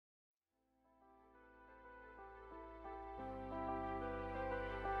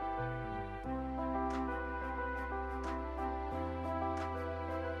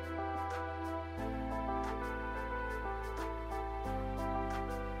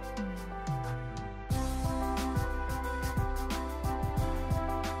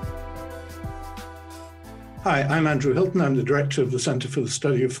Hi, I'm Andrew Hilton. I'm the Director of the Centre for the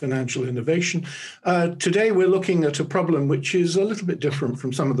Study of Financial Innovation. Today we're looking at a problem which is a little bit different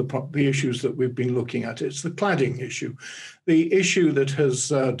from some of the issues that we've been looking at. It's the cladding issue, the issue that has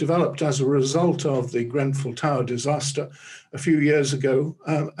developed as a result of the Grenfell Tower disaster a few years ago,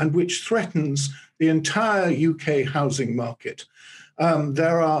 and which threatens the entire UK housing market.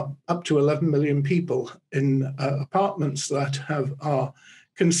 There are up to 11 million people in apartments that are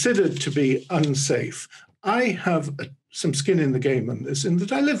considered to be unsafe. I have some skin in the game on this, in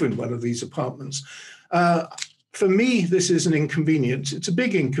that I live in one of these apartments. For me, this is an inconvenience. It's a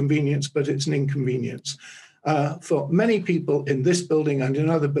big inconvenience, but it's an inconvenience. For many people in this building and in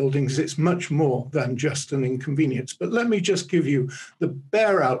other buildings, it's much more than just an inconvenience. But let me just give you the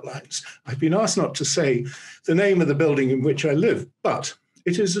bare outlines. I've been asked not to say the name of the building in which I live, but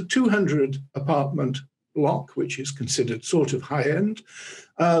it is a 200 apartment block, which is considered sort of high end.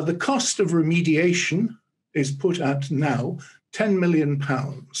 The cost of remediation is put at now £10 million.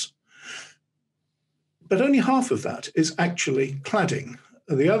 But only half of that is actually cladding.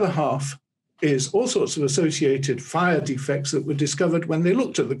 The other half is all sorts of associated fire defects that were discovered when they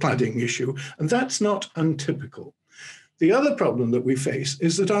looked at the cladding issue, and that's not untypical. The other problem that we face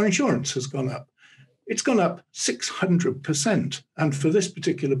is that our insurance has gone up. It's gone up 600%, and for this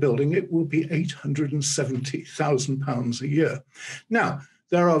particular building, it will be £870,000 a year. Now,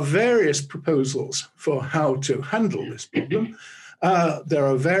 there are various proposals for how to handle this problem. There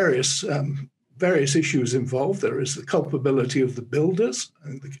are various issues involved. There is the culpability of the builders.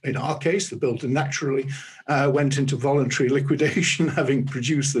 In our case, the builder naturally went into voluntary liquidation having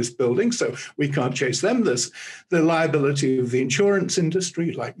produced this building, so we can't chase them. There's the liability of the insurance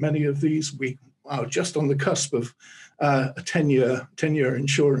industry. Like many of these, we are just on the cusp of a 10-year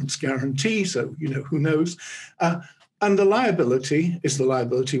insurance guarantee, so who knows. And the liability is the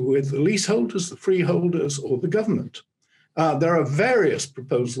liability with the leaseholders, the freeholders, or the government. There are various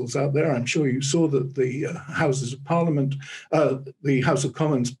proposals out there. I'm sure you saw that the Houses of Parliament, the House of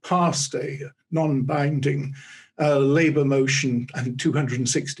Commons passed a non-binding Labour motion, I think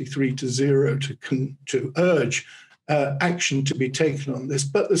 263-0, to urge action to be taken on this.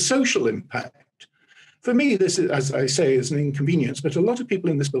 But the social impact, for me, this is, as I say, is an inconvenience, but a lot of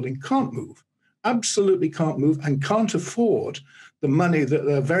people in this building can't move. Absolutely can't move and can't afford the money that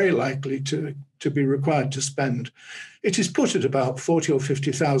they're very likely to be required to spend. It is put at about £40,000 or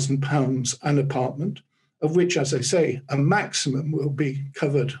 £50,000 an apartment, of which, as I say, a maximum will be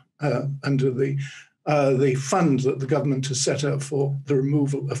covered under the fund that the government has set up for the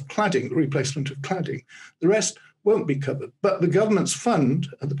removal of cladding, the replacement of cladding. The rest won't be covered. But the government's fund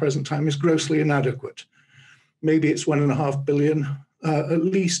at the present time is grossly inadequate. Maybe it's £1.5 billion. At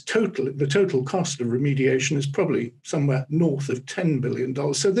least the total cost of remediation is probably somewhere north of $10 billion.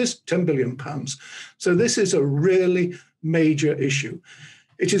 So this £10 billion. So this is a really major issue.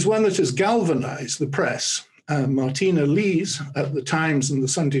 It is one that has galvanized the press. Martina Lees at the Times and the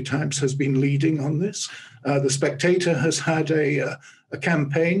Sunday Times has been leading on this. The Spectator has had a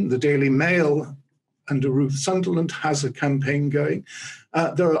campaign. The Daily Mail under Ruth Sunderland has a campaign going.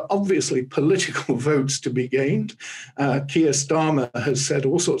 There are obviously political votes to be gained. Keir Starmer has said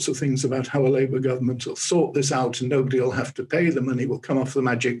all sorts of things about how a Labour government will sort this out and nobody will have to pay. The money will come off the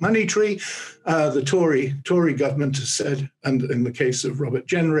magic money tree. The Tory government has said, and in the case of Robert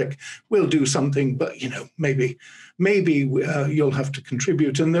Jenrick, we'll do something, but maybe you'll have to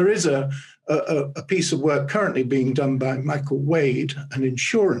contribute. And there is a piece of work currently being done by Michael Wade, an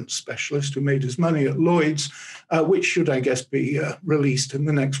insurance specialist who made his money at Lloyd's, which should, I guess, be released in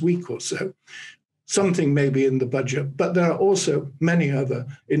the next week or so. Something may be in the budget, but there are also many other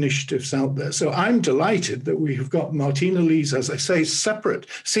initiatives out there. So I'm delighted that we have got Martina Lees, as I say, separate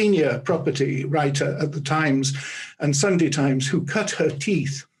senior property writer at the Times and Sunday Times, who cut her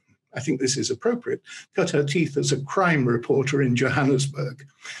teeth, I think this is appropriate, cut her teeth as a crime reporter in Johannesburg.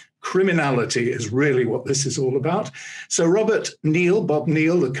 Criminality is really what this is all about. So Bob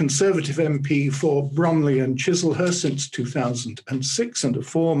Neill, the Conservative MP for Bromley and Chislehurst since 2006 and a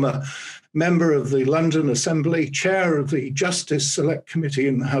former member of the London Assembly, chair of the Justice Select Committee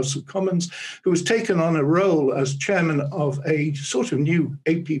in the House of Commons, who has taken on a role as chairman of a sort of new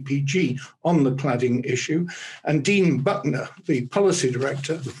APPG on the cladding issue, and Dean Buckner, the policy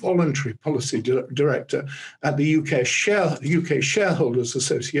director, the voluntary policy director at the UK Shareholders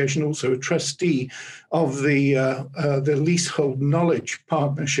Association, also a trustee of the Leasehold Knowledge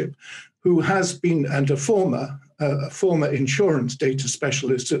Partnership, who has been, and a former insurance data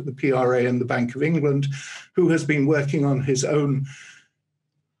specialist at the PRA and the Bank of England, who has been working on his own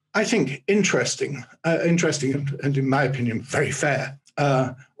I think interesting and in my opinion, very fair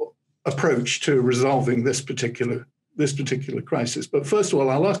approach to resolving this particular crisis. But first of all,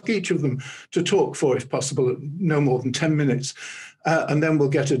 I'll ask each of them to talk for, if possible, no more than 10 minutes, and then we'll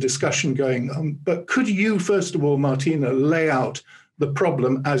get a discussion going. But could you, first of all, Martina, lay out the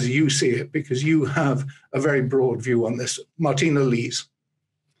problem as you see it, because you have a very broad view on this. Martina Lees.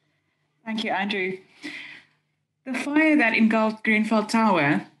 Thank you, Andrew. The fire that engulfed Grenfell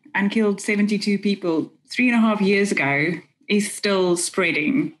Tower and killed 72 people 3.5 years ago is still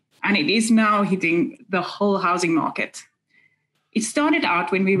spreading, and it is now hitting the whole housing market. It started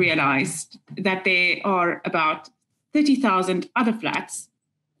out when we realized that there are about 30,000 other flats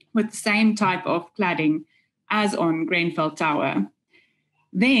with the same type of cladding as on Grenfell Tower.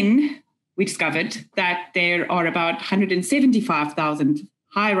 Then we discovered that there are about 175,000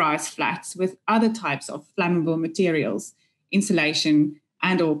 high-rise flats with other types of flammable materials, insulation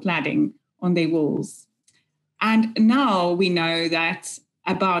and or cladding on their walls. And now we know that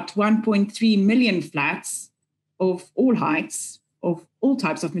about 1.3 million flats of all heights, of all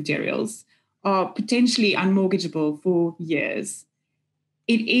types of materials, are potentially unmortgageable for years.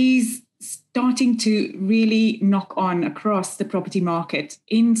 It is starting to really knock on across the property market.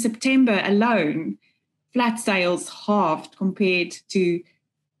 In September alone, flat sales halved compared to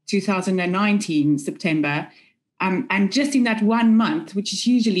 2019 September. And just in that 1 month, which is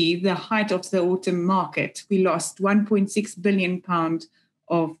usually the height of the autumn market, we lost £1.6 billion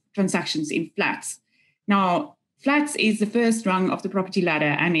of transactions in flats. Now, flats is the first rung of the property ladder,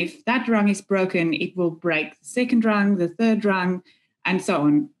 and if that rung is broken, it will break the second rung, the third rung, and so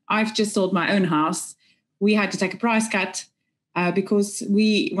on. I've just sold my own house. We had to take a price cut because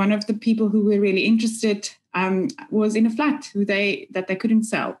one of the people who were really interested was in a flat that they couldn't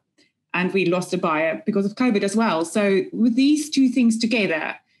sell. And we lost a buyer because of COVID as well. So with these two things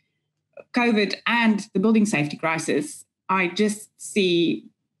together, COVID and the building safety crisis, I just see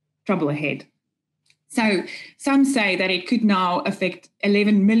trouble ahead. So some say that it could now affect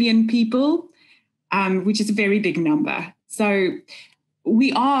 11 million people, which is a very big number. So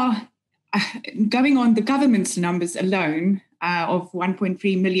we are going on the government's numbers alone of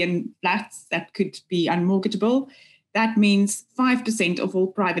 1.3 million flats that could be unmortgageable. That means 5% of all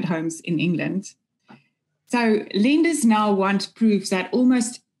private homes in England. So lenders now want proof that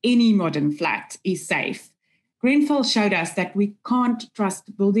almost any modern flat is safe. Grenfell showed us that we can't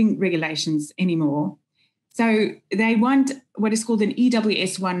trust building regulations anymore. So they want what is called an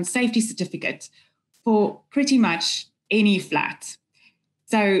EWS1 safety certificate for pretty much any flat.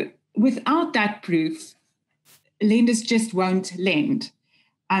 So without that proof, lenders just won't lend.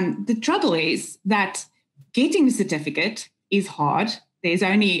 The trouble is that getting the certificate is hard. There's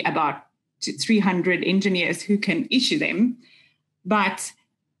only about 300 engineers who can issue them. But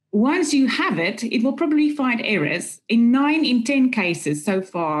once you have it, it will probably find errors. In 9 in 10 cases so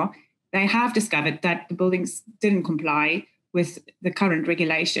far, they have discovered that the buildings didn't comply with the current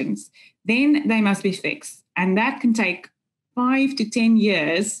regulations. Then they must be fixed. And that can take 5 to 10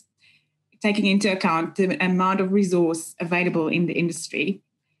 years, taking into account the amount of resource available in the industry.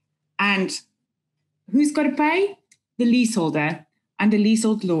 And who's got to pay? The leaseholder under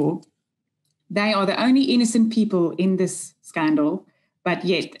leasehold law. They are the only innocent people in this scandal, but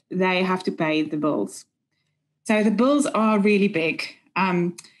yet they have to pay the bills. So the bills are really big.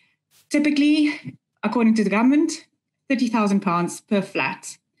 Typically, according to the government, £30,000 per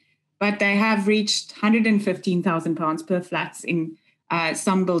flat, but they have reached £115,000 per flat in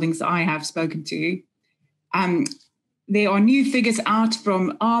some buildings I have spoken to. There are new figures out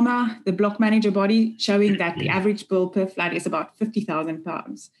from ARMA, the block manager body, showing that the average bill per flat is about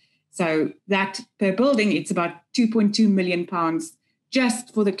 £50,000. So that per building, it's about £2.2 million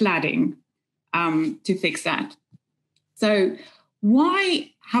just for the cladding to fix that. So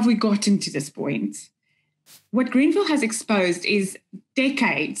why have we gotten to this point? What Grenfell has exposed is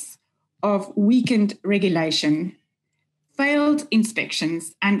decades of weakened regulation, failed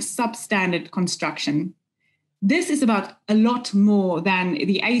inspections, and substandard construction. This is about a lot more than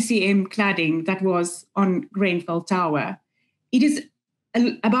the ACM cladding that was on Grenfell Tower. It is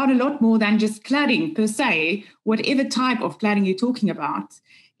about a lot more than just cladding per se, whatever type of cladding you're talking about.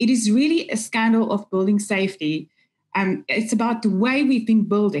 It is really a scandal of building safety. It's about the way we've been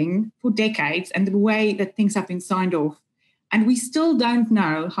building for decades and the way that things have been signed off. And we still don't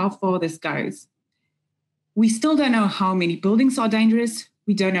know how far this goes. We still don't know how many buildings are dangerous.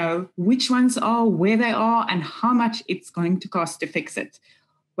 We don't know which ones are, where they are, and how much it's going to cost to fix it.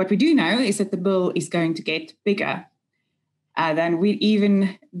 What we do know is that the bill is going to get bigger than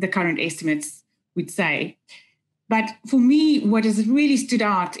even the current estimates would say. But for me, what has really stood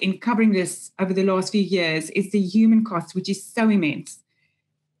out in covering this over the last few years is the human cost, which is so immense.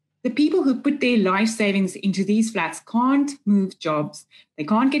 The people who put their life savings into these flats can't move jobs. They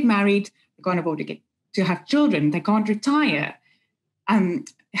can't get married. They can't afford to have children. They can't retire.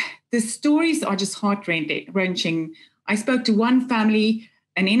 The stories are just heart-wrenching. I spoke to one family,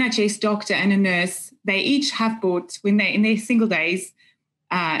 an NHS doctor and a nurse. They each have bought, when they're in their single days,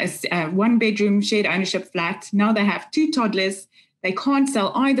 a one-bedroom shared ownership flat. Now they have 2 toddlers. They can't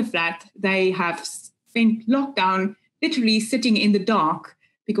sell either flat. They have spent lockdown literally sitting in the dark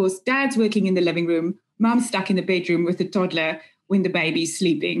because dad's working in the living room, mum's stuck in the bedroom with the toddler when the baby's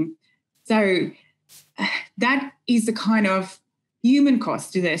sleeping. So that is the kind of human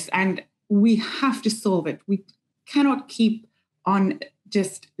cost to this, and we have to solve it. We cannot keep on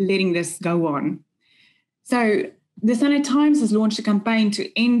just letting this go on. So the Sunday Times has launched a campaign to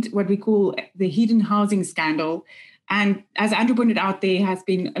end what we call the hidden housing scandal. And as Andrew pointed out, there has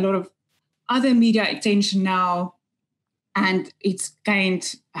been a lot of other media attention now, and it's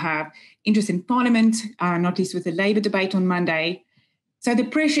gained interest in Parliament, not least with the Labour debate on Monday. So the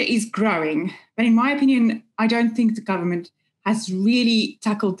pressure is growing. But in my opinion, I don't think the government has really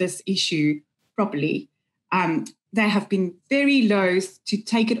tackled this issue properly. They have been very loath to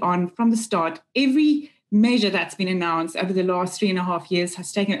take it on from the start. Every measure that's been announced over the last 3.5 years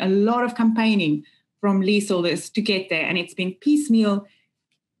has taken a lot of campaigning from leaseholders to get there, and it's been piecemeal.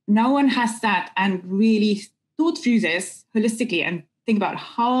 No one has sat and really thought through this holistically and think about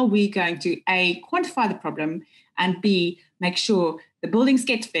how are we going to, A, quantify the problem, and B, make sure the buildings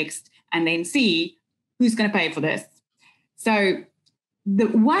get fixed, and then C, who's going to pay for this. So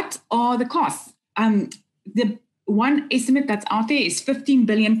what are the costs? The one estimate that's out there is £15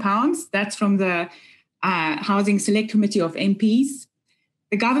 billion. That's from the Housing Select Committee of MPs.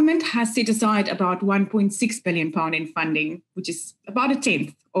 The government has set aside about £1.6 billion in funding, which is about a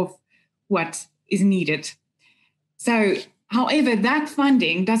tenth of what is needed. So, however, that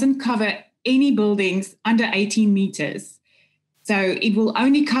funding doesn't cover any buildings under 18 metres. So it will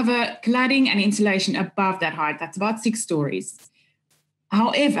only cover cladding and insulation above that height. That's about 6 stories.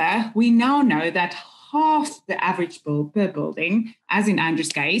 However, we now know that half the average bill per building, as in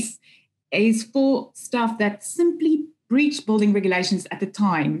Andrew's case, is for stuff that simply breach building regulations at the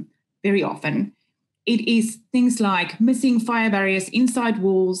time very often. It is things like missing fire barriers inside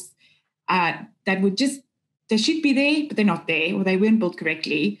walls they should be there, but they're not there, or they weren't built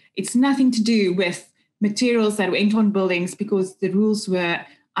correctly. It's nothing to do with materials that went on buildings because the rules were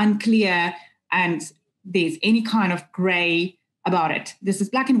unclear and there's any kind of grey about it. This is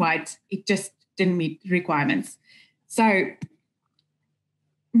black and white. It just didn't meet the requirements. So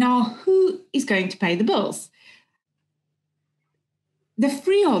now who is going to pay the bills? The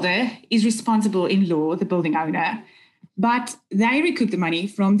freeholder is responsible in law, the building owner, but they recoup the money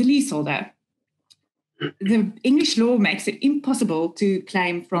from the leaseholder. The English law makes it impossible to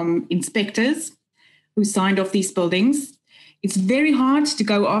claim from inspectors who signed off these buildings. It's very hard to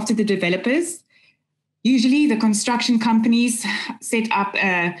go after the developers. Usually the construction companies set up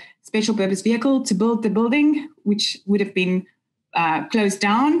a special purpose vehicle to build the building, which would have been closed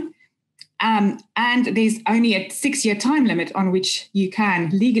down. And there's only a 6-year time limit on which you can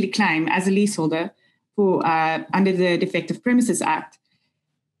legally claim as a leaseholder for under the Defective Premises Act.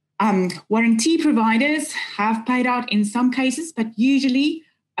 Warranty providers have paid out in some cases, but usually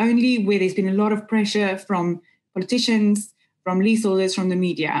only where there's been a lot of pressure from politicians, from leaseholders, from the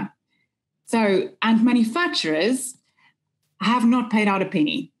media. So, and manufacturers have not paid out a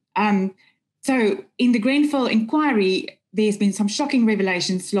penny. So in the Grenfell inquiry, there's been some shocking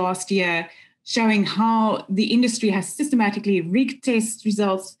revelations last year showing how the industry has systematically rigged test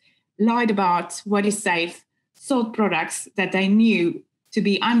results, lied about what is safe, sold products that they knew to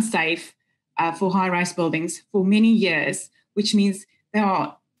be unsafe for high-rise buildings for many years, which means they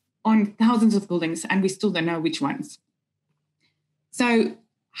are on thousands of buildings and we still don't know which ones. So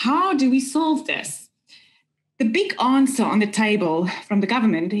how do we solve this? The big answer on the table from the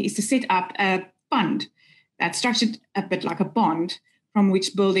government is to set up a fund that's structured a bit like a bond from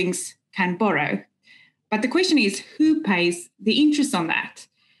which buildings can borrow. But the question is, who pays the interest on that?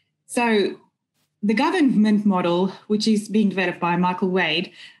 So the government model, which is being developed by Michael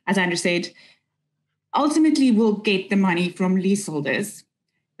Wade, as Andrew said, ultimately will get the money from leaseholders.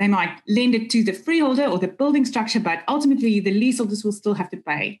 They might lend it to the freeholder or the building structure, but ultimately the leaseholders will still have to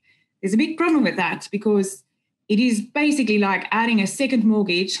pay. There's a big problem with that because it is basically like adding a second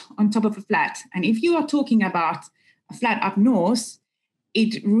mortgage on top of a flat. And if you are talking about a flat up north,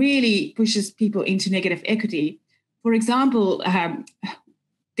 it really pushes people into negative equity. For example,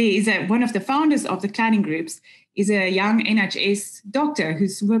 one of the founders of the cladding groups is a young NHS doctor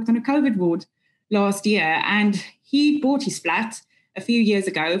who's worked on a COVID ward last year, and he bought his flat a few years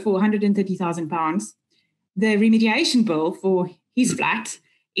ago for £130,000. The remediation bill for his flat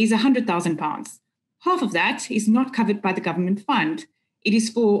is £100,000. Half of that is not covered by the government fund. It is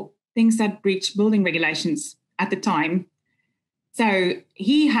for things that breach building regulations at the time. So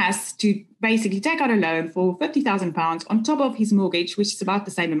he has to basically take out a loan for £50,000 on top of his mortgage, which is about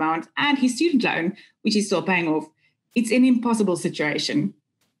the same amount, and his student loan, which he's still paying off. It's an impossible situation.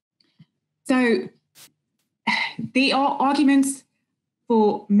 So there are arguments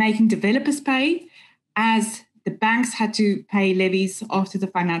for making developers pay, as the banks had to pay levies after the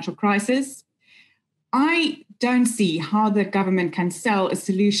financial crisis. I don't see how the government can sell a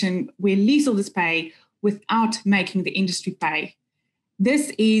solution where leaseholders pay without making the industry pay.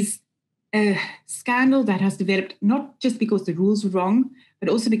 This is a scandal that has developed not just because the rules were wrong, but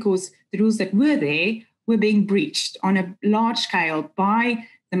also because the rules that were there were being breached on a large scale by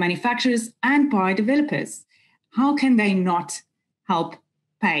the manufacturers and by developers. How can they not help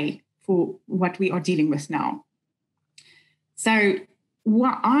pay for what we are dealing with now? So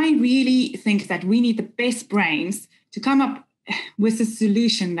I really think that we need the best brains to come up with a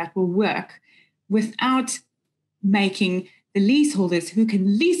solution that will work without making the leaseholders who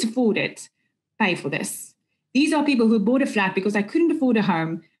can least afford it pay for this. These are people who bought a flat because they couldn't afford a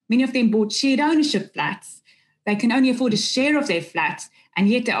home. Many of them bought shared ownership flats. They can only afford a share of their flats, and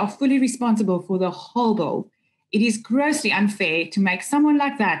yet they are fully responsible for the whole bill. It is grossly unfair to make someone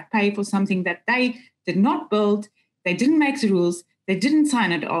like that pay for something that they did not build, they didn't make the rules, they didn't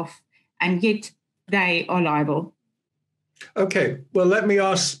sign it off, and yet they are liable. Okay, well, let me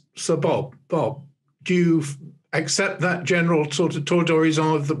ask Sir Bob. Bob, do you accept that general sort of tour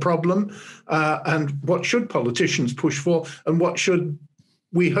d'horizon of the problem? And what should politicians push for, and what should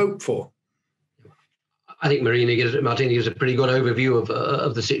we hope for? I think Martina gives a pretty good overview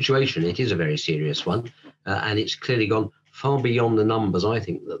of the situation. It is a very serious one, and it's clearly gone far beyond the numbers, I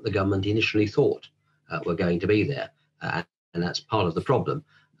think, that the government initially thought were going to be there. And that's part of the problem,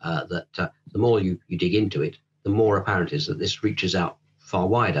 that the more you dig into it, the more apparent is that this reaches out far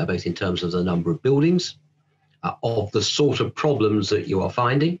wider, both in terms of the number of buildings, of the sort of problems that you are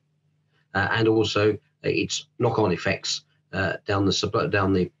finding, and also its knock-on effects down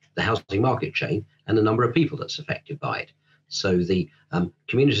the housing market chain and the number of people that's affected by it. So the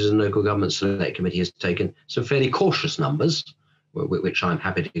Communities and Local Government Select Committee has taken some fairly cautious numbers, which I'm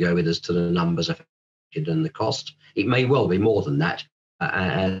happy to go with as to the numbers affected and the cost. It may well be more than that,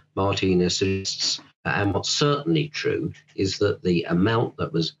 as Martina suggests. And what's certainly true is that the amount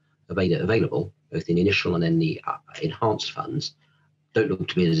that was available, both in initial and then the enhanced funds, don't look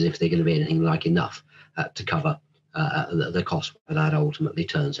to me as if they're going to be anything like enough to cover the cost that ultimately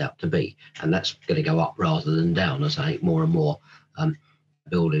turns out to be. And that's going to go up rather than down, as I think more and more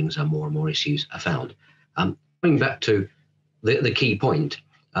buildings and more issues are found. Coming back to the key point,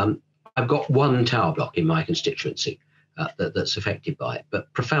 I've got one tower block in my constituency that's affected by it,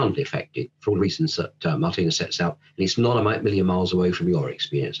 but profoundly affected for all the reasons that Martina sets out. And it's not a million miles away from your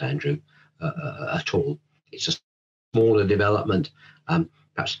experience, Andrew, at all. It's a smaller development,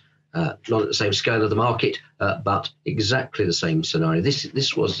 perhaps not at the same scale of the market, but exactly the same scenario.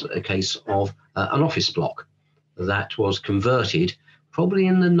 This was a case of an office block that was converted probably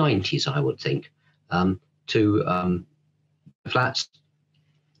in the 90s, I would think, to flats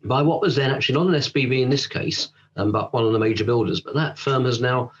by what was then actually not an SPV in this case, but one of the major builders. But that firm has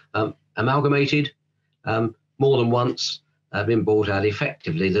now amalgamated more than once, been bought out.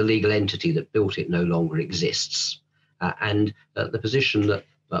 Effectively, the legal entity that built it no longer exists. And the position that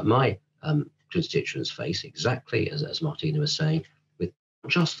my constituents face, exactly as Martina was saying, with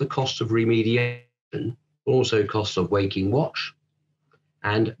not just the cost of remediation, but also cost of waking watch,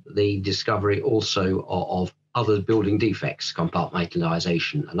 and the discovery also of other building defects,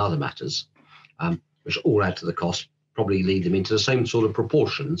 compartmentalisation and other matters, which all add to the cost, probably lead them into the same sort of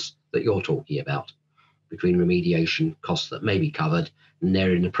proportions that you're talking about, between remediation costs that may be covered, and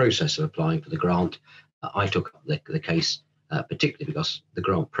they're in the process of applying for the grant. I took up the case particularly because the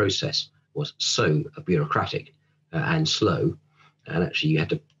grant process was so bureaucratic and slow, and actually you had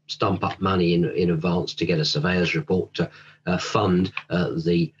to stump up money in advance to get a surveyor's report to fund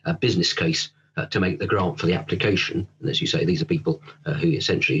the business case to make the grant for the application. And as you say, these are people whose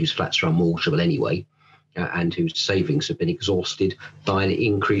flats are unmortgageable anyway, and whose savings have been exhausted by the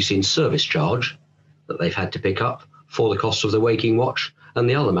increase in service charge that they've had to pick up for the cost of the waking watch and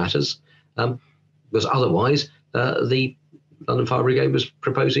the other matters, because otherwise the London Fire Brigade was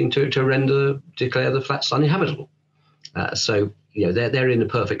proposing to declare the flats uninhabitable. So they're in the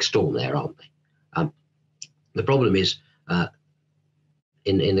perfect storm there, aren't they? The problem is,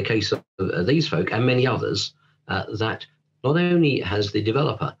 in the case of these folk and many others, that not only has the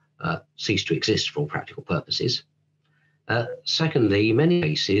developer ceased to exist for all practical purposes, secondly, in many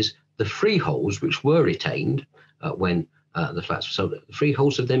cases, the freeholds which were retained when the flats were sold, the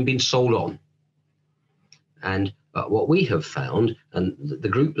freeholds have then been sold on. And what we have found, and the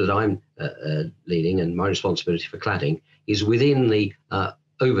group that I'm leading and my responsibility for cladding, is within the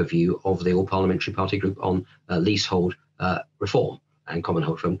overview of the All Parliamentary Party Group on leasehold reform and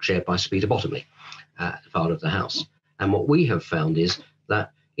commonhold reform, chaired by Sir Peter Bottomley, part of the House. And what we have found is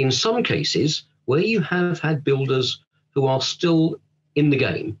that in some cases where you have had builders who are still in the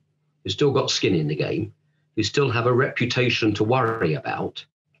game, who still got skin in the game, who still have a reputation to worry about,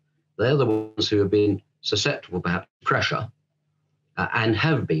 they're the ones who have been susceptible perhaps to pressure and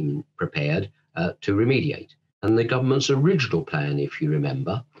have been prepared to remediate. And the government's original plan, if you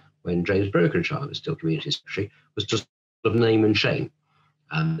remember, when James Brokenshire was still Community Secretary, was to sort of name and shame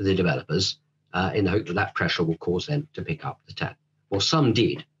the developers in the hope that that pressure will cause them to pick up the tab. Well, some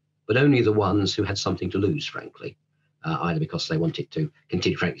did, but only the ones who had something to lose, frankly, either because they wanted to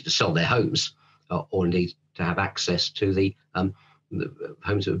continue, frankly, to sell their homes or indeed to have access to the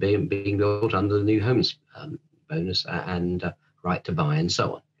homes that were being built under the new homes bonus and right to buy and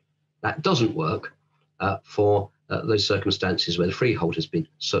so on. That doesn't work for those circumstances where the freehold has been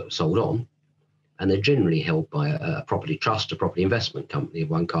sold on, and they're generally held by a property trust, a property investment company of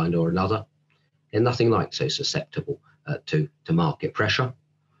one kind or another. They're nothing like so susceptible to market pressure.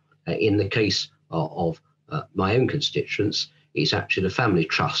 In the case of my own constituents, it's actually the family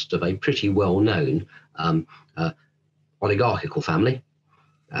trust of a pretty well-known oligarchical family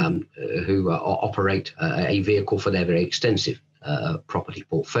who operate a vehicle for their very extensive property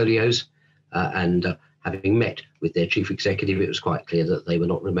portfolios. And having met with their chief executive, it was quite clear that they were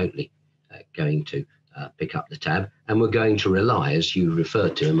not remotely going to pick up the tab, and were going to rely, as you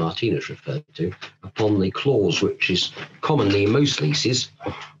referred to and Martina's referred to, upon the clause which is commonly in most leases,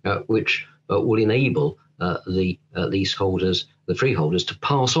 which will enable the leaseholders, the freeholders, to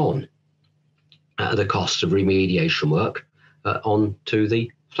pass on the costs of remediation work on to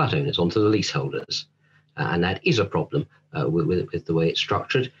the flat owners, onto the leaseholders. And that is a problem with the way it's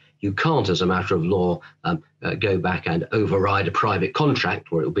structured. You can't, as a matter of law, go back and override a private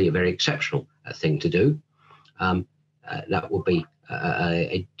contract, where it will be a very exceptional thing to do. That will be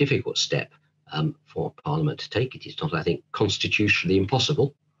a difficult step for Parliament to take. It is not, I think, constitutionally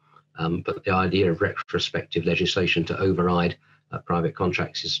impossible, but the idea of retrospective legislation to override private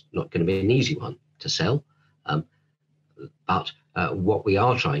contracts is not going to be an easy one to sell. But what we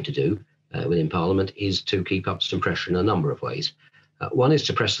are trying to do within Parliament is to keep up some pressure in a number of ways. One is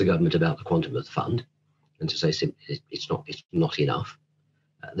to press the government about the quantum of the fund, and to say it's not enough.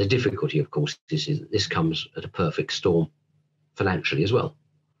 The difficulty, of course, is that this comes at a perfect storm financially as well,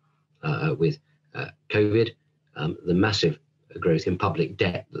 with COVID, the massive growth in public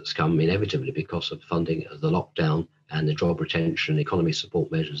debt that's come inevitably because of funding of the lockdown and the job retention economy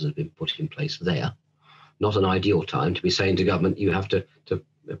support measures that have been put in place there. Not an ideal time to be saying to government, you have to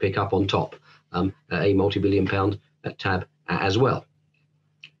pick up on top a multi-billion-pound tab as well.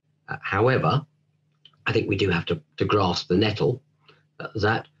 However, I think we do have to grasp the nettle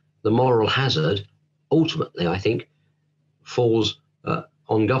that the moral hazard ultimately, I think, falls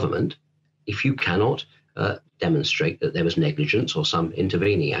on government if you cannot demonstrate that there was negligence or some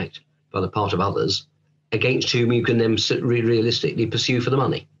intervening act by the part of others against whom you can then realistically pursue for the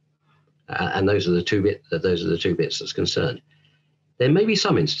money. And those are the two bits that's concerned. There may be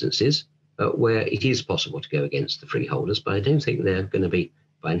some instances where it is possible to go against the freeholders, but I don't think they're going to be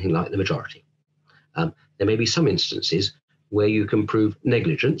by anything like the majority. There may be some instances where you can prove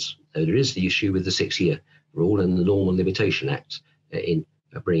negligence, though there is the issue with the 6-year rule and the normal limitation acts in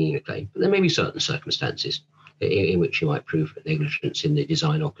bringing a claim. But there may be certain circumstances in which you might prove negligence in the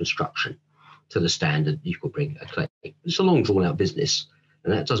design or construction to the standard you could bring a claim. It's a long drawn out business,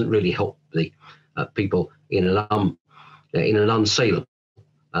 and that doesn't really help the people in an unsaleable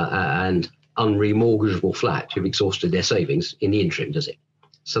and unremortgageable flat who've exhausted their savings in the interim, does it?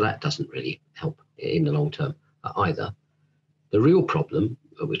 So that doesn't really help in the long term either. The real problem,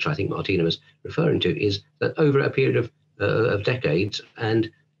 which I think Martina was referring to, is that over a period of decades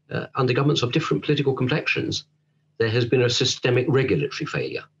and under governments of different political complexions, there has been a systemic regulatory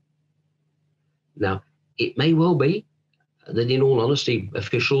failure. Now, it may well be that, in all honesty,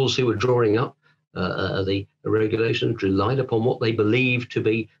 officials who were drawing up the regulations relied upon what they believed to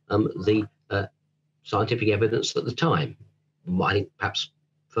be the scientific evidence at the time. I think perhaps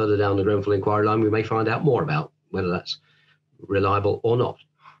further down the Grenfell inquiry line, we may find out more about whether that's reliable or not.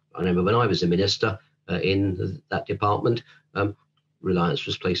 I remember when I was a minister in that department, reliance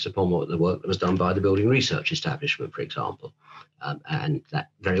was placed upon what the work that was done by the building research establishment, for example, and that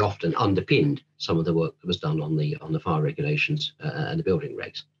very often underpinned some of the work that was done on the fire regulations and the building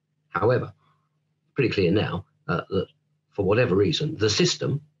regs. However, pretty clear now that for whatever reason, the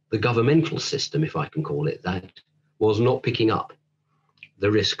system, the governmental system, if I can call it that, was not picking up the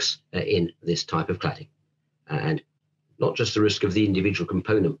risks in this type of cladding. And not just the risk of the individual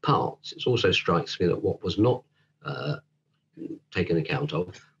component parts, it also strikes me that what was not taken account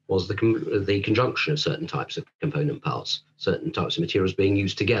of was the conjunction of certain types of component parts, certain types of materials being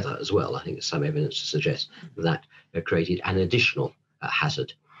used together as well. I think there's some evidence to suggest that created an additional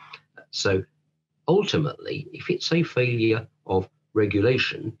hazard. So ultimately, if it's a failure of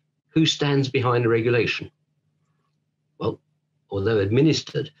regulation, who stands behind the regulation? Well, although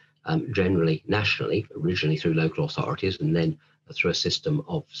administered generally nationally, originally through local authorities and then through a system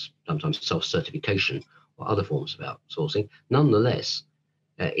of sometimes self-certification or other forms of outsourcing, nonetheless,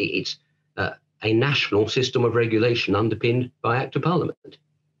 it's a national system of regulation underpinned by Act of Parliament.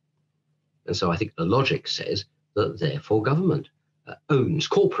 And so I think the logic says that therefore government owns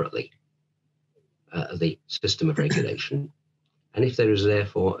corporately the system of regulation. And if there is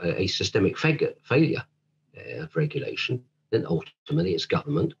therefore a systemic failure of regulation, then ultimately it's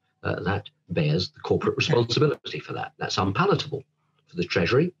government that bears the corporate responsibility for that. That's unpalatable for the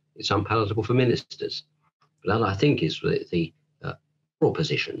Treasury, it's unpalatable for ministers. But that, I think, is the core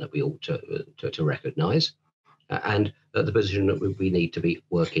position that we ought to recognise, and the position that we need to be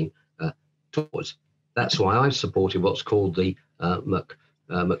working towards. That's why I've supported what's called the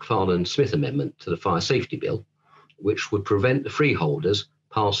McFarlane-Smith Amendment to the Fire Safety Bill, which would prevent the freeholders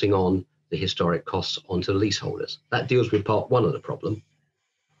passing on the historic costs onto the leaseholders. That deals with part one of the problem.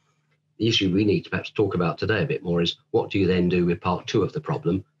 The issue we need to perhaps talk about today a bit more is what do you then do with part two of the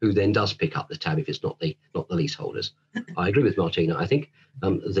problem? Who then does pick up the tab if it's not the leaseholders? I agree with Martina. I think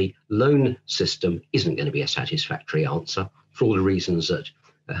the loan system isn't going to be a satisfactory answer for all the reasons that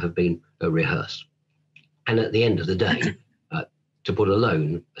have been rehearsed. And at the end of the day, to put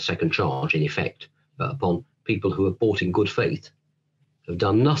a second charge in effect upon people who have bought in good faith, have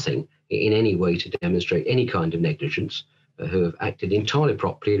done nothing in any way to demonstrate any kind of negligence, who have acted entirely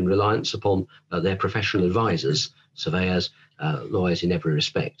properly in reliance upon their professional advisors, surveyors, lawyers in every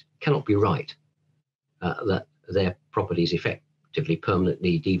respect, cannot be right that their property is effectively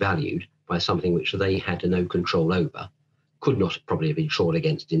permanently devalued by something which they had no control over, could not probably have insured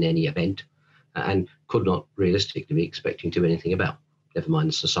against in any event, and could not realistically be expecting to do anything about, never mind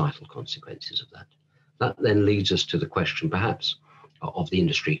the societal consequences of that. That then leads us to the question, perhaps, of the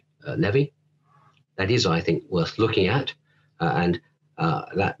industry levy. That is, I think, worth looking at, and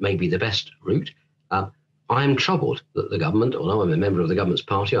that may be the best route. I am troubled that the government, although I'm a member of the government's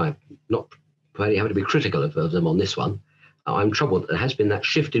party, I'm not very having to be critical of them on this one. I'm troubled that there has been that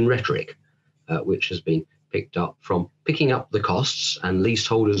shift in rhetoric, which has been picked up from picking up the costs, and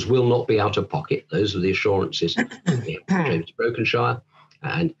leaseholders will not be out of pocket. Those are the assurances from James Brokenshire,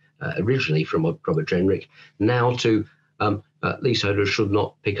 and originally from Robert Jenrick, now to leaseholders should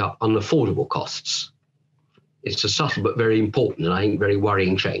not pick up unaffordable costs. It's a subtle but very important and I think very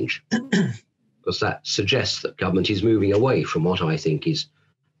worrying change, because that suggests that government is moving away from what I think is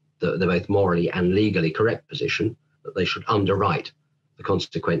the both morally and legally correct position, that they should underwrite the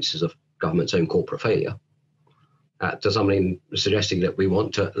consequences of government's own corporate failure, to something suggesting that we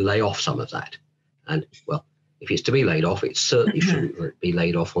want to lay off some of that. And, well, if it's to be laid off, it certainly shouldn't be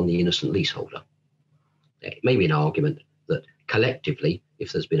laid off on the innocent leaseholder. It may be an argument that collectively,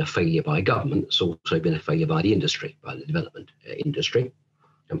 if there's been a failure by government, it's also been a failure by the industry, by the development industry,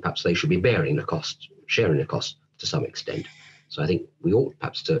 and perhaps they should be bearing the cost, sharing the cost to some extent. So I think we ought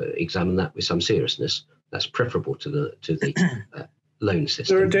perhaps to examine that with some seriousness. That's preferable to the loan system. Is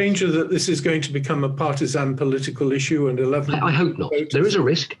there a danger that this is going to become a partisan political issue and 11? I hope not. There is a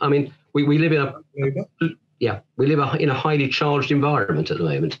risk. I mean, we live in a highly charged environment at the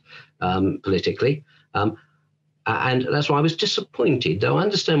moment, politically. And that's why I was disappointed, though I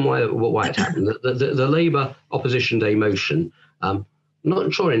understand why it happened. The Labour Opposition Day motion,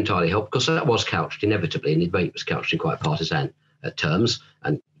 not sure entirely helped, because that was couched inevitably, and the debate was couched in quite partisan terms.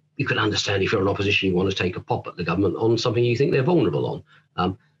 And you can understand if you're in opposition, you want to take a pop at the government on something you think they're vulnerable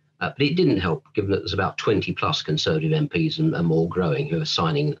on. But it didn't help, given that there's about 20 plus Conservative MPs and more growing who are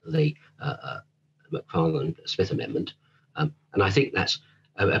signing the McFarlane-Smith Amendment. And I think that's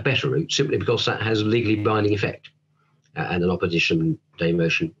a better route, simply because that has legally binding effect. And an opposition day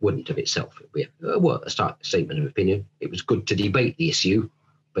motion wouldn't of itself. It would be a statement of opinion. It was good to debate the issue,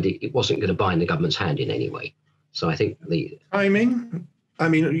 but it wasn't going to bind the government's hand in any way. So I think the timing. I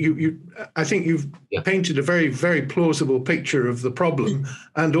mean, I think you've painted a very, very plausible picture of the problem,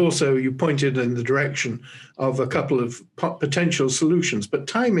 and also you pointed in the direction of a couple of potential solutions. But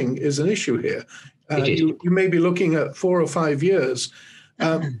timing is an issue here. You may be looking at 4 or 5 years.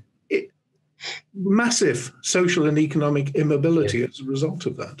 Massive social and economic immobility as a result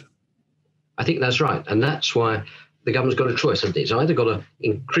of that. I think that's right, and that's why the government's got a choice of this. Either got to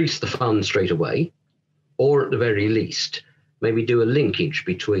increase the fund straight away, or at the very least, maybe do a linkage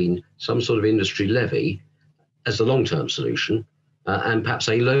between some sort of industry levy as the long-term solution and perhaps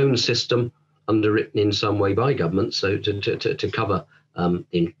a loan system underwritten in some way by government, so to cover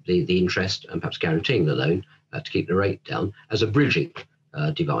the interest and perhaps guaranteeing the loan to keep the rate down as a bridging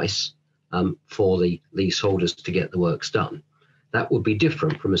device for the leaseholders to get the works done. That would be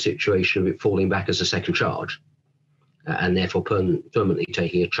different from a situation of it falling back as a second charge and therefore permanently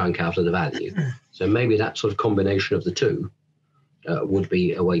taking a chunk out of the value. So maybe that sort of combination of the two would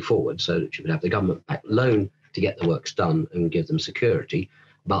be a way forward, so that you would have the government-backed loan to get the works done and give them security,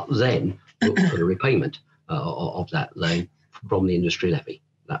 but then look for the repayment of that loan from the industry levy.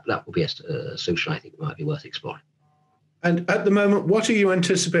 That would be a solution I think might be worth exploring. And at the moment, what are you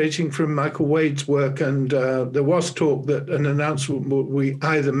anticipating from Michael Wade's work? And there was talk that an announcement will be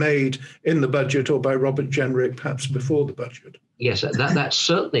either made in the budget or by Robert Jenrick, perhaps before the budget. Yes, that's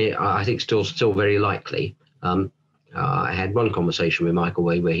certainly, I think, still very likely. I had one conversation with Michael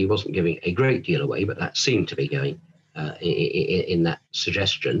Wade where he wasn't giving a great deal away, but that seemed to be going in that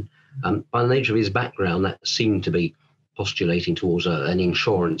suggestion. By the nature of his background, that seemed to be postulating towards an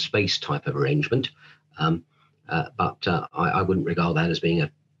insurance-based type of arrangement. But I wouldn't regard that as being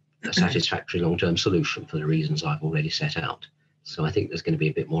a satisfactory long-term solution for the reasons I've already set out. So I think there's going to be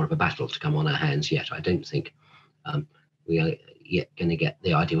a bit more of a battle to come on our hands yet. I don't think we are yet going to get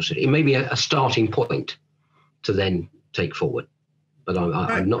the ideal solution. It may be a starting point to then take forward, but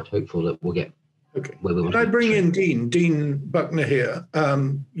I'm not hopeful that we'll get where we want to. Can I bring in Dean Buckner here?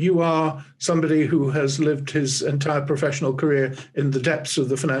 You are somebody who has lived his entire professional career in the depths of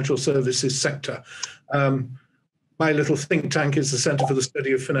the financial services sector. My little think tank is the Centre for the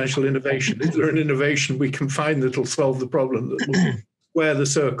Study of Financial Innovation. Is there an innovation we can find that will solve the problem, that will square the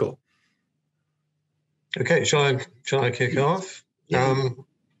circle? Okay, shall I kick off? Yeah.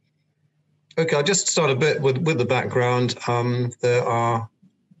 Okay, I'll just start a bit with the background. There are,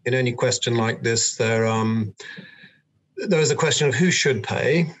 in any question like this, there is a question of who should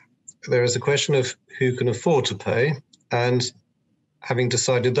pay. There is a question of who can afford to pay. And having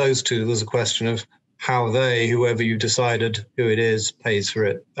decided those two, there's a question of how whoever you decided who it is, pays for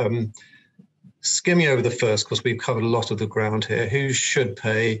it. Skimming over the first, because we've covered a lot of the ground here, who should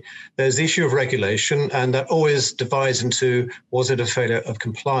pay? There's the issue of regulation, and that always divides into, was it a failure of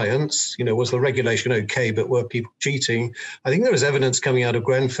compliance? Was the regulation okay, but were people cheating? I think there was evidence coming out of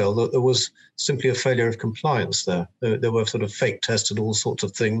Grenfell that there was simply a failure of compliance there. There were sort of fake tests and all sorts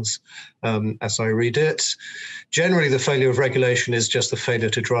of things, as I read it. Generally, the failure of regulation is just the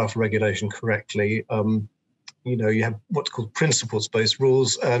failure to draft regulation correctly. You have what's called principles-based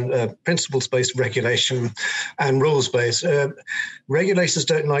rules and principles-based regulation and rules-based. Regulators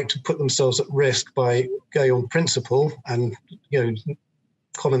don't like to put themselves at risk by going on principle and,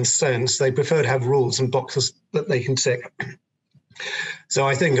 common sense. They prefer to have rules and boxes that they can tick. So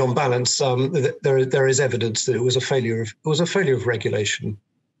I think on balance, there is evidence that it was a failure of regulation.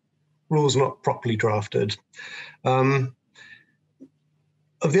 Rules not properly drafted.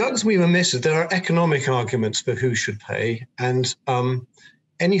 Of the arguments we've omitted, there are economic arguments for who should pay, and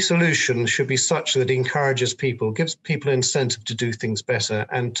any solution should be such that it encourages people, gives people incentive to do things better.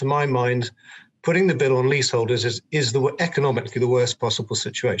 And to my mind, putting the bill on leaseholders is economically the worst possible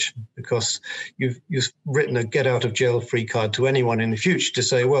situation, because you've written a get out of jail free card to anyone in the future to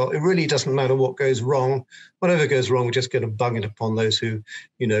say, well, it really doesn't matter what goes wrong. Whatever goes wrong, we're just going to bung it upon those who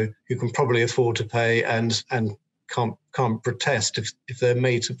can probably afford to pay and can't protest if they're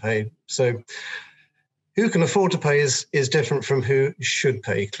made to pay. So who can afford to pay is different from who should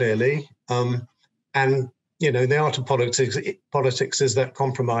pay, clearly. And the art of politics is that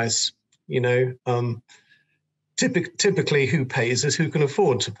compromise. Typically who pays is who can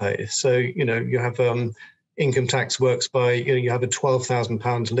afford to pay. So, you have income tax works by, you have a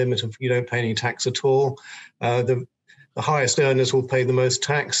 £12,000 limit of you don't pay any tax at all. The highest earners will pay the most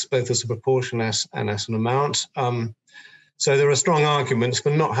tax, both as a proportion and as an amount. So there are strong arguments for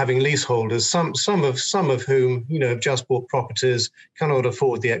not having leaseholders, some of whom have just bought properties, cannot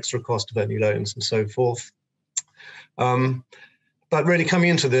afford the extra cost of any loans and so forth. But really coming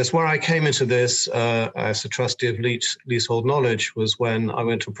into this, where I came into this as a trustee of Leasehold Knowledge was when I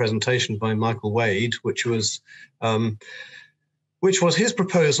went to a presentation by Michael Wade, which was his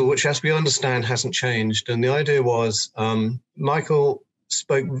proposal, which, as we understand, hasn't changed. And the idea was Michael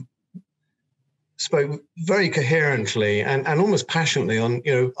spoke very coherently and almost passionately on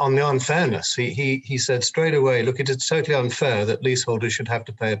the unfairness. He said straight away, look, it is totally unfair that leaseholders should have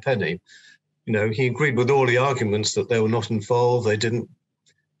to pay a penny. He agreed with all the arguments that they were not involved. They didn't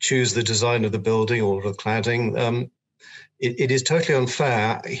choose the design of the building or the cladding. It is totally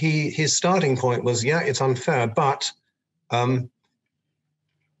unfair. His starting point was, yeah, it's unfair, but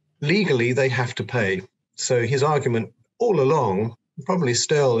legally they have to pay. So his argument all along probably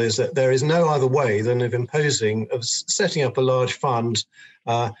still is that there is no other way than of setting up a large fund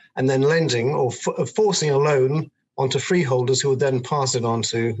and then lending or forcing a loan onto freeholders who would then pass it on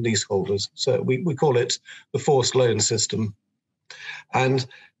to leaseholders. So we call it the forced loan system. And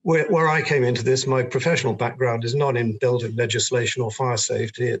where I came into this, my professional background is not in building legislation or fire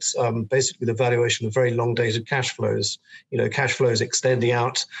safety. It's basically the valuation of very long-dated cash flows, cash flows extending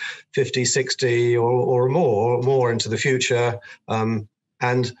out 50, 60 or more into the future,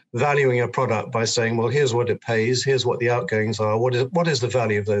 and valuing a product by saying, well, here's what it pays, here's what the outgoings are, what is the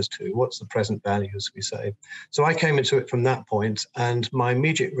value of those two, what's the present value, as we say. So I came into it from that point, and my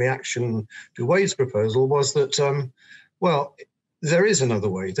immediate reaction to Wade's proposal was that, well, there is another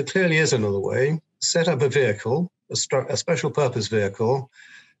way. There clearly is another way. Set up a vehicle, a special purpose vehicle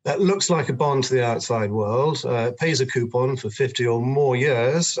that looks like a bond to the outside world, pays a coupon for 50 or more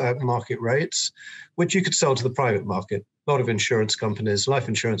years at market rates, which you could sell to the private market. A lot of insurance companies, life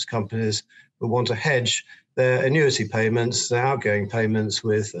insurance companies, will want to hedge their annuity payments, their outgoing payments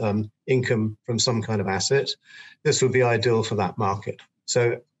with income from some kind of asset. This would be ideal for that market.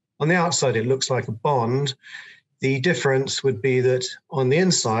 So on the outside, it looks like a bond. The difference would be that on the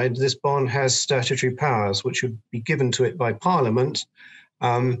inside, this bond has statutory powers, which would be given to it by Parliament,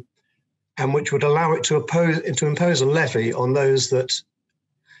 and which would allow it to impose a levy on those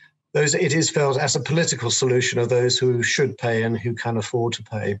it is felt as a political solution of those who should pay and who can afford to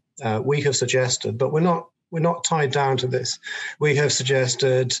pay. We have suggested, but we're not tied down to this. We have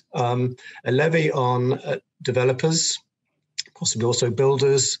suggested a levy on developers, possibly also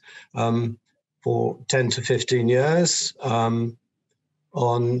builders, for 10 to 15 years, and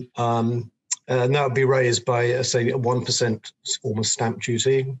that would be raised by, say, a 1% almost stamp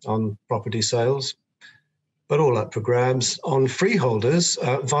duty on property sales, but all up for grabs. On freeholders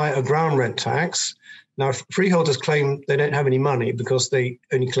via a ground rent tax. Now, freeholders claim they don't have any money because they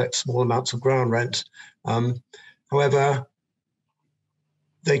only collect small amounts of ground rent. However,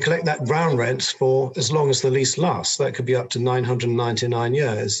 they collect that ground rent for as long as the lease lasts. That could be up to 999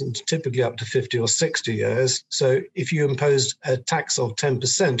 years and typically up to 50 or 60 years. So if you imposed a tax of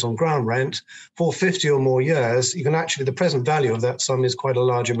 10% on ground rent for 50 or more years, you can actually, the present value of that sum is quite a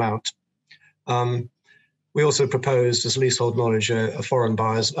large amount. We also proposed as Leasehold Knowledge a foreign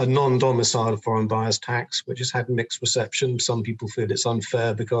buyers, a non-domiciled foreign buyers tax, which has had mixed reception. Some people feel it's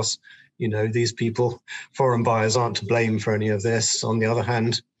unfair because, these people, foreign buyers, aren't to blame for any of this. On the other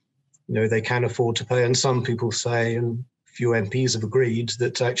hand, they can afford to pay. And some people say, and a few MPs have agreed,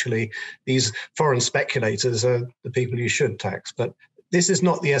 that actually these foreign speculators are the people you should tax. But this is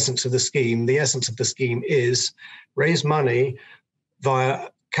not the essence of the scheme. The essence of the scheme is raise money via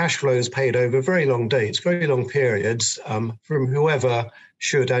cash flows paid over very long dates, very long periods from whoever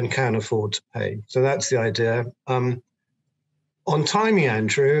should and can afford to pay. So that's the idea. On timing,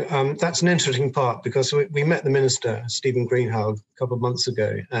 Andrew, that's an interesting part because we met the Minister, Stephen Greenhalgh, a couple of months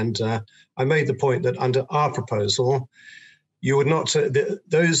ago, and I made the point that under our proposal, you would not,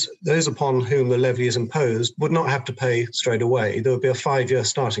 those upon whom the levy is imposed would not have to pay straight away. There would be a 5-year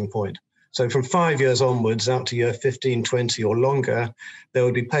starting point. So from 5 years onwards out to year 15, 20 or longer, there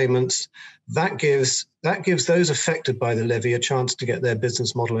would be payments. That gives those affected by the levy a chance to get their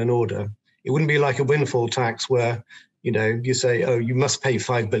business model in order. It wouldn't be like a windfall tax where, you say, oh, you must pay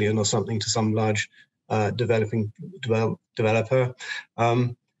 5 billion or something to some large developer.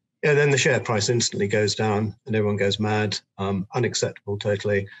 And then the share price instantly goes down and everyone goes mad. Unacceptable,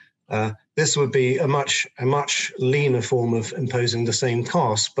 totally. This would be a much leaner form of imposing the same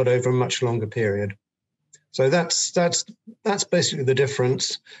cost, but over a much longer period. So that's basically the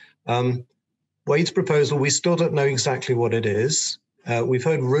difference. Wade's proposal, we still don't know exactly what it is. We've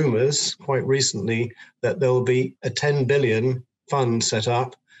heard rumours quite recently that there will be a 10 billion fund set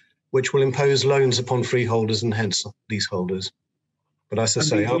up, which will impose loans upon freeholders and hence leaseholders. But as I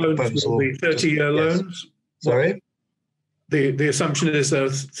say, our proposal will be 30-year loans. Sorry. The assumption is there are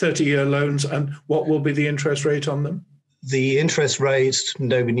 30-year loans, and what will be the interest rate on them? the interest rate,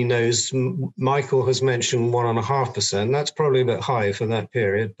 nobody knows. Michael has mentioned 1.5%. That's probably a bit high for that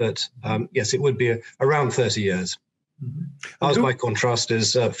period, but yes, it would be around 30 years. Mm-hmm. Ours, by contrast,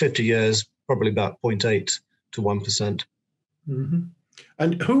 is 50 years, probably about 0.8 to 1%. Mm-hmm.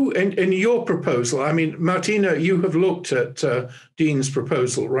 And who, in your proposal, I mean, Martina, you have looked at Dean's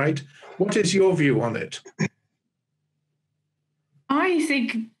proposal, right? What is your view on it? I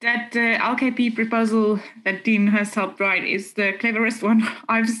think that the LKP proposal that Dean has helped write is the cleverest one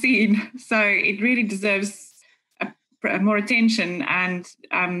I've seen. So it really deserves more attention and,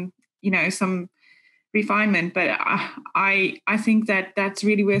 some refinement. But I think that that's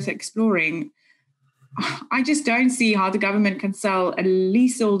really worth exploring. I just don't see how the government can sell a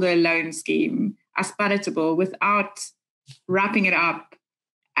leaseholder loan scheme as palatable without wrapping it up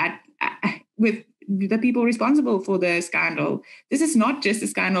with the people responsible for the scandal. This is not just a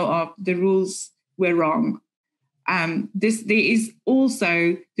scandal of the rules were wrong. There is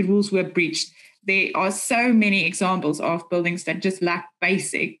also the rules were breached. There are so many examples of buildings that just lack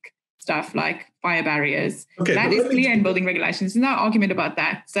basic stuff like fire barriers. Okay, that is clear in building regulations. There's no argument about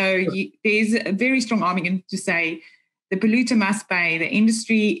that. So there's a very strong argument to say the polluter must pay. The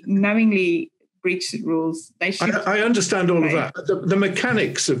industry knowingly breach rules. They should. I understand all of that. The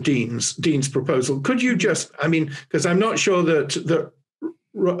mechanics of Dean's proposal. Could you just? I mean, because I'm not sure that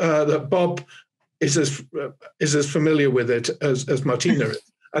Bob is as familiar with it as Martina is,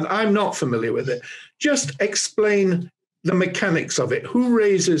 and I'm not familiar with it. Just explain the mechanics of it. Who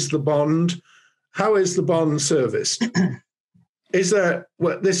raises the bond? How is the bond serviced? Is there?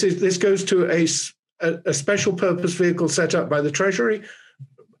 Well, this goes to a special purpose vehicle set up by the Treasury.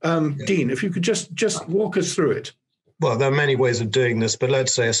 Dean, if you could just walk us through it. Well, there are many ways of doing this, but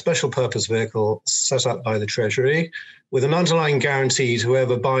let's say a special purpose vehicle set up by the Treasury with an underlying guarantee to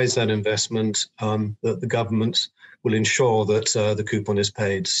whoever buys that investment, that the government will ensure that the coupon is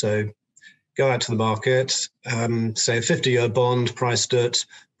paid. So go out to the market, say a 50-year bond priced at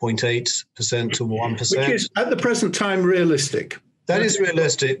 0.8% to 1%. Which is at the present time realistic. That is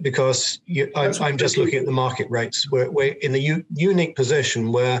realistic because I'm just looking at the market rates. We're in the unique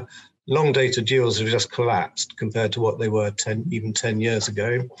position where long-dated deals have just collapsed compared to what they were 10 years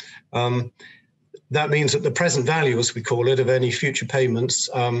ago. That means that the present value, as we call it, of any future payments,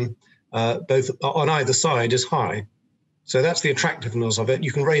 both on either side, is high. So that's the attractiveness of it.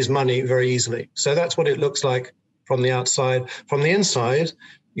 You can raise money very easily. So that's what it looks like from the outside. From the inside,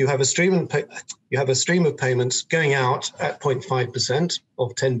 you have a stream of payments going out at 0.5%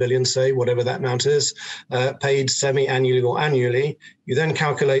 of 10 billion, say, whatever that amount is, paid semi-annually or annually. You then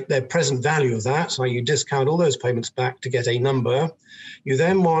calculate their present value of that, so you discount all those payments back to get a number. You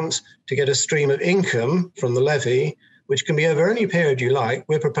then want to get a stream of income from the levy, which can be over any period you like.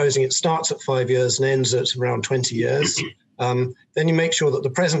 We're proposing it starts at 5 years and ends at around 20 years. Then you make sure that the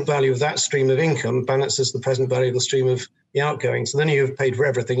present value of that stream of income balances the present value of the stream of the outgoing. So then you've paid for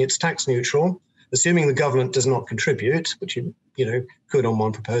everything. It's tax neutral, assuming the government does not contribute, which you could on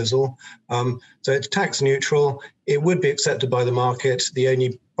one proposal. So it's tax neutral. It would be accepted by the market. The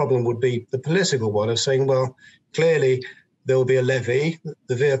only problem would be the political one of saying, well, clearly there will be a levy.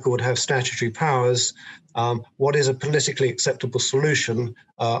 The vehicle would have statutory powers. What is a politically acceptable solution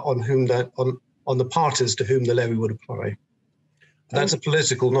on the parties to whom the levy would apply? That's a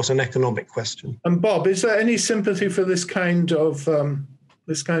political, not an economic question. And Bob, is there any sympathy for this kind of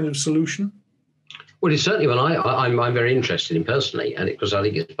solution? Well, it's certainly one I'm very interested in personally, and because I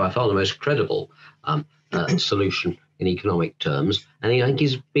think it's by far the most credible solution in economic terms, and I think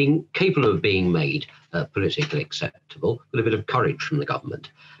is being capable of being made politically acceptable with a bit of courage from the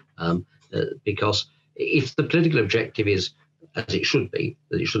government, because if the political objective is, as it should be,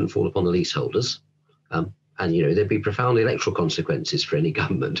 that it shouldn't fall upon the leaseholders. And, there'd be profound electoral consequences for any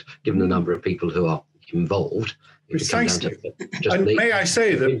government, given the number of people who are involved. Precisely. And may I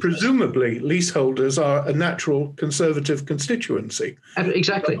say that presumably leaseholders are a natural conservative constituency.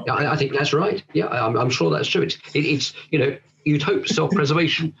 Exactly. I think that's right. Yeah, I'm sure that's true. It's you'd hope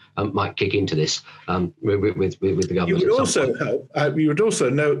self-preservation might kick into this with the government. You would also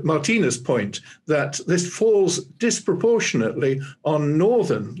note Martina's point that this falls disproportionately on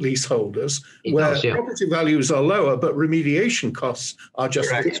northern leaseholders, property values are lower, but remediation costs are just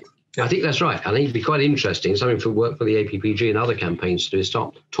correct. I think that's right. I think it'd be quite interesting, something for work for the APPG and other campaigns to do, is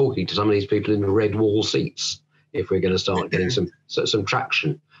start talking to some of these people in the red wall seats if we're going to start getting some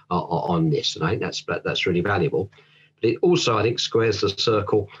traction on this. And I think that's really valuable. But it also, I think, squares the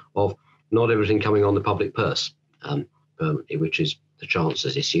circle of not everything coming on the public purse, which is the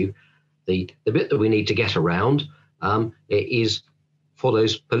Chancellor's issue. The bit that we need to get around is for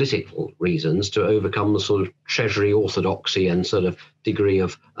those political reasons, to overcome the sort of Treasury orthodoxy and sort of degree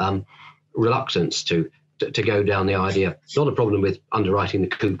of reluctance to go down the idea. Not a problem with underwriting the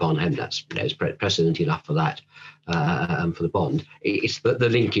coupon, and that's precedent enough for that, for the bond. It's the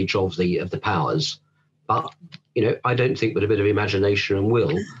linkage of the powers. But I don't think with a bit of imagination and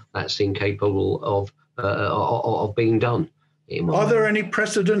will, that's incapable of being done. Are there any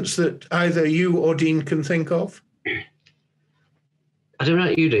precedents that either you or Dean can think of? I don't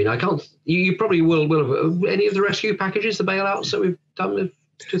know you, Dean. I can't. You probably will have any of the rescue packages, the bailouts that we've done with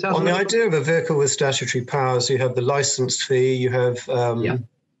 2000. On the idea of a vehicle with statutory powers, you have the license fee, you have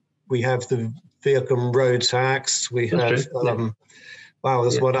we have the vehicle and road tax, we have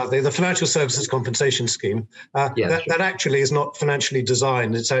there's one out there, the Financial Services Compensation Scheme. That actually is not financially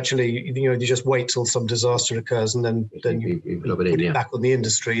designed. It's actually you just wait till some disaster occurs and then you put it back on the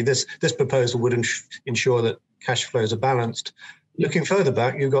industry. This proposal would ensure that cash flows are balanced. Looking further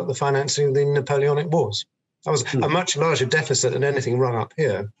back, you've got the financing of the Napoleonic Wars. That was a much larger deficit than anything run up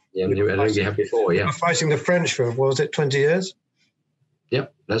here. Yeah, you had before. Yeah, we were fighting the French for, what was it, 20 years?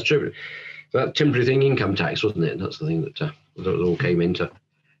 Yep, that's true. That temporary thing, income tax, wasn't it? That's the thing that all came in to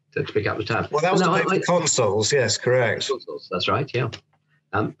pick up the tab. Well, that was to pay for the consoles. Yes, correct. Consoles, that's right. Yeah,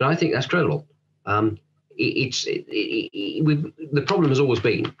 but I think that's credible. The problem has always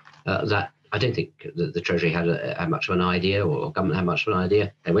been that I don't think the Treasury had much of an idea, or government had much of an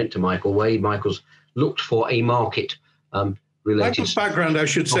idea. They went to Michael Wade. Michael's looked for a market related. Michael's background, I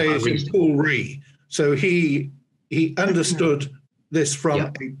should say, is in pool re. So he understood this from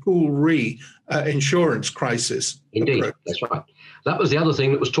a pool re insurance crisis. Indeed, approach. That's right. That was the other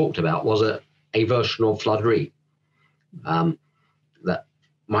thing that was talked about, was a version of flood re. That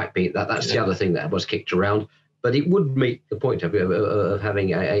might be that's the other thing that was kicked around. But it would meet the point of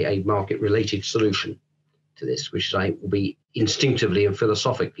having a market-related solution to this, which I think will be instinctively and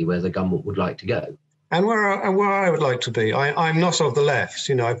philosophically where the government would like to go. And where I would like to be. I'm not of the left.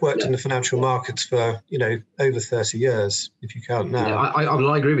 I've worked in the financial markets for over 30 years, if you count now. Yeah,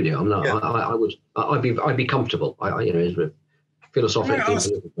 I agree with you. I'm not. Yeah. I'd be comfortable.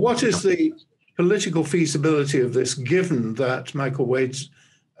 Philosophically. What is the political feasibility of this, given that Michael Wade's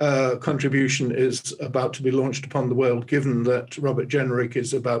contribution is about to be launched upon the world, given that Robert Jenrick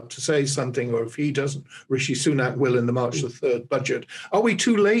is about to say something, or if he doesn't, Rishi Sunak will in the March the 3rd budget. Are we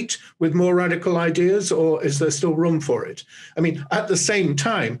too late with more radical ideas, or is there still room for it? I mean, at the same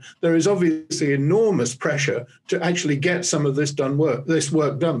time, there is obviously enormous pressure to actually get some of this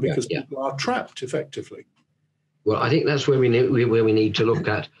work done, because people are trapped effectively. Well, I think that's where we need to look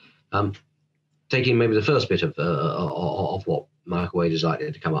at taking maybe the first bit of what Michael Wade is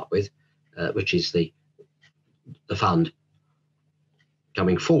likely to come up with, which is the fund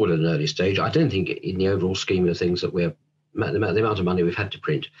coming forward at an early stage. I don't think in the overall scheme of things that the amount of money we've had to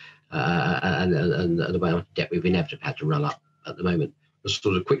print and the amount of debt we've inevitably had to run up at the moment, the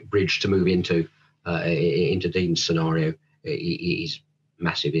sort of quick bridge to move into Dean's scenario is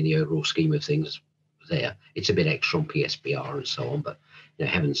massive in the overall scheme of things there. It's a bit extra on PSBR and so on, but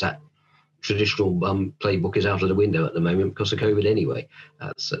heavens, that traditional playbook is out of the window at the moment because of COVID anyway.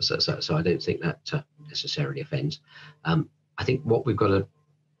 So I don't think that necessarily offends. I think what we've got to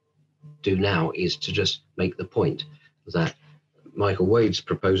do now is to just make the point that Michael Wade's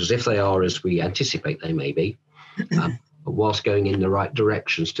proposals, if they are as we anticipate they may be, whilst going in the right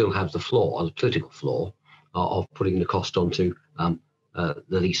direction, still have the flaw, the political flaw, of putting the cost onto the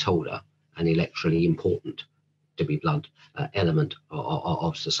leaseholder, an electorally important, to be blunt, element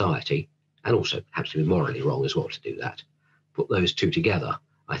of society. And also perhaps to be morally wrong as well to do that. Put those two together.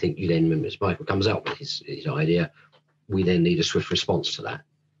 I think you then, as Michael comes out with his idea, we then need a swift response to that.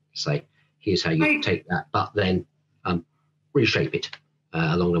 Say, here's how you take that, but then reshape it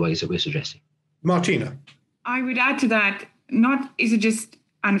along the ways that we're suggesting. Martina. I would add to that, not is it just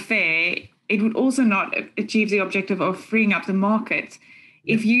unfair, it would also not achieve the objective of freeing up the market.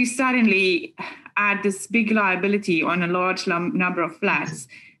 If you suddenly add this big liability on a large number of flats,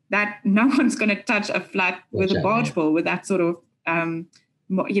 that no one's going to touch a flat with a barge pole with that sort of,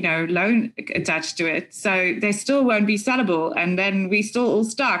 loan attached to it. So they still won't be sellable, and then we're still all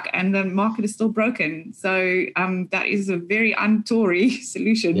stuck, and the market is still broken. So that is a very un-Tory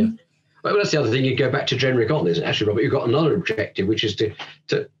solution. Yeah. Well, that's the other thing. You go back to Jenrick on this. Actually, Robert, you've got another objective, which is to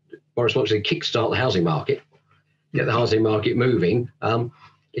Boris wants to kickstart the housing market, get the housing market moving.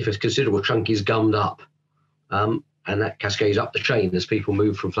 If a considerable chunk is gummed up, and that cascades up the chain as people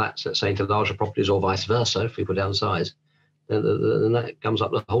move from flats, let's say, into larger properties, or vice versa, if people downsize, then that comes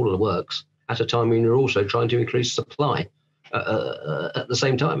up the whole of the works at a time when you're also trying to increase supply at the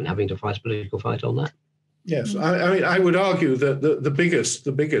same time and having to fight a political fight on that. Yes, I mean, I would argue that the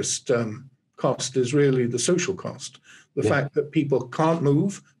biggest cost is really the social cost. The fact that people can't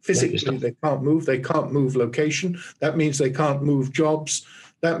move physically, they can't move location. That means they can't move jobs.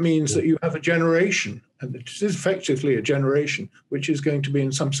 That means that you have a generation, and it is effectively a generation, which is going to be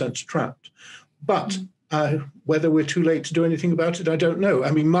in some sense trapped. But whether we're too late to do anything about it, I don't know.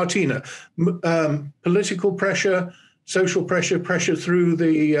 I mean, Martina, political pressure, social pressure through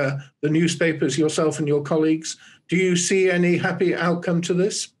the newspapers, yourself and your colleagues. Do you see any happy outcome to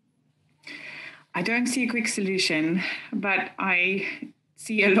this? I don't see a quick solution, but I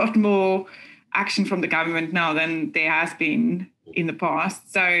see a lot more action from the government now than there has been in the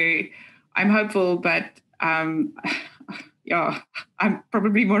past. So I'm hopeful, but I'm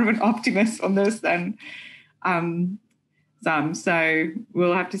probably more of an optimist on this than some. So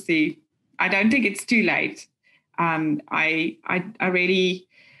we'll have to see. I don't think it's too late. I really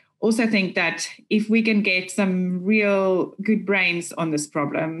also think that if we can get some real good brains on this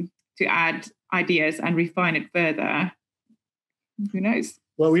problem to add ideas and refine it further, who knows?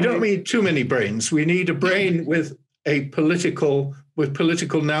 Well, we don't need too many brains. We need a brain with political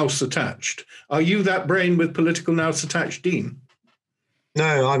nous attached. Are you that brain with political nous attached, Dean?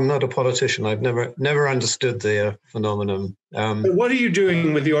 No, I'm not a politician. I've never understood the phenomenon. What are you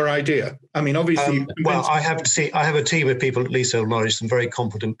doing with your idea? I mean, obviously. Well, I have a team of people at Leasehold Knowledge, some very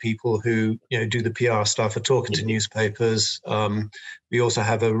competent people who do the PR stuff, are talking to newspapers. We also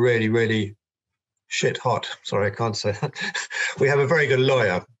have a really shit hot. Sorry, I can't say that. We have a very good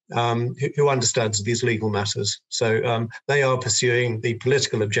lawyer who understands these legal matters. So they are pursuing the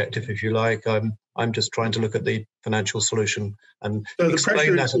political objective, if you like. I'm just trying to look at the financial solution and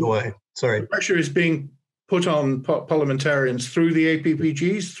explain that in a way. Sorry. The pressure is being put on parliamentarians through the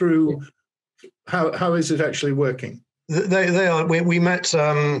APPGs, through how is it actually working? They are. We met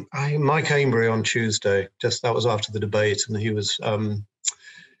Mike Ambury on Tuesday. That was after the debate, and he was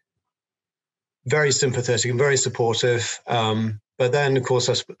very sympathetic and very supportive. But then, of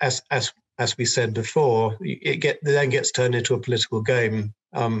course, as we said before, it then gets turned into a political game,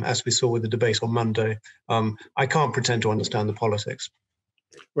 as we saw with the debate on Monday. I can't pretend to understand the politics.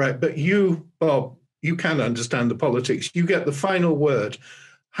 Right, but you, Bob, you can understand the politics. You get the final word.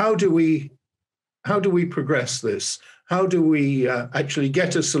 How do we progress this? How do we actually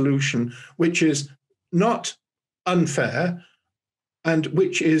get a solution which is not unfair and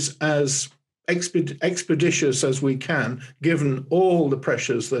which is as expeditious as we can, given all the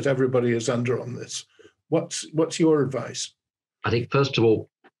pressures that everybody is under on this? What's your advice? I think first of all,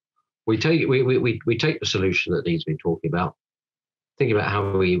 we take the solution that Dean's been talking about, think about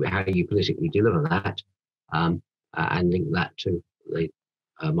how you politically deliver that, and link that to the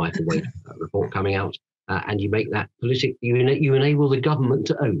Michael Wade report coming out, and you make that political. You enable the government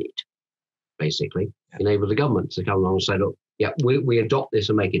to own it, basically. Enable the government to come along and say, look, yeah, we adopt this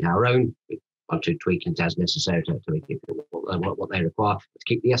and make it our own. Want to tweak it as necessary to make it what they require, to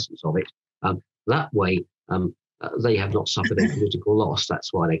keep the essence of it. That way, they have not suffered a political loss.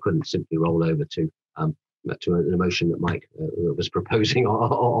 That's why they couldn't simply roll over to an emotion that Mike was proposing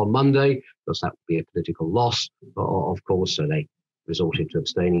on Monday, because that would be a political loss, of course. So they resorted to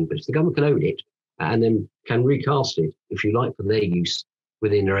abstaining. But if the government can own it and then can recast it, if you like, for their use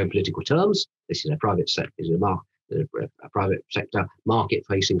within their own political terms, this is a private sector, a private sector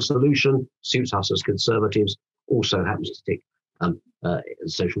market-facing solution, suits us as Conservatives, also happens to tick the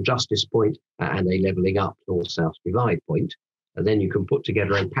social justice point and a levelling up north-south divide point. And then you can put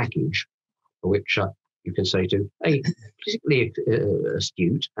together a package which you can say to a politically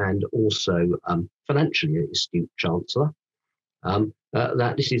astute and also financially astute Chancellor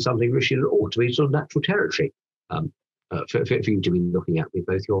that this is something which ought to be sort of natural territory for you to be looking at with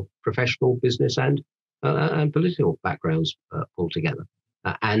both your professional, business and political backgrounds pulled together.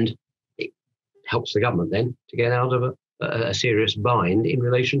 And it helps the government then to get out of a serious bind in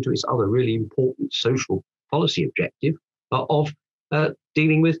relation to its other really important social policy objective of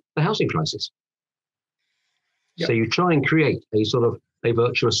dealing with the housing crisis. Yep. So you try and create a sort of a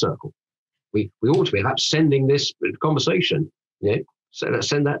virtuous circle. We ought to be perhaps sending this conversation, so let's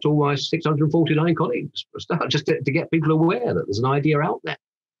send that to all my 649 colleagues for a start, just to get people aware that there's an idea out there.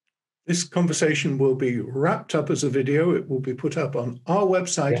 This conversation will be wrapped up as a video. It will be put up on our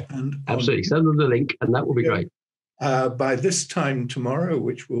website and absolutely send them the link, and that will be great. By this time tomorrow,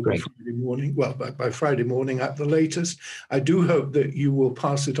 which will be Friday morning, well, by Friday morning at the latest. I do hope that you will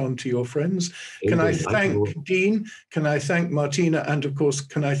pass it on to your friends. Can I thank Dean? Can I thank Martina? And of course,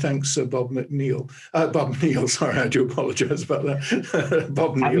 can I thank Sir Bob Neill? Bob Neill, sorry, I do apologise about that.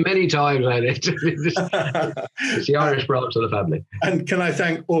 Bob Neill. Many times, it's the Irish branch of the family. And can I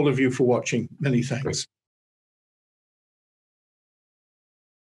thank all of you for watching? Many thanks. Great.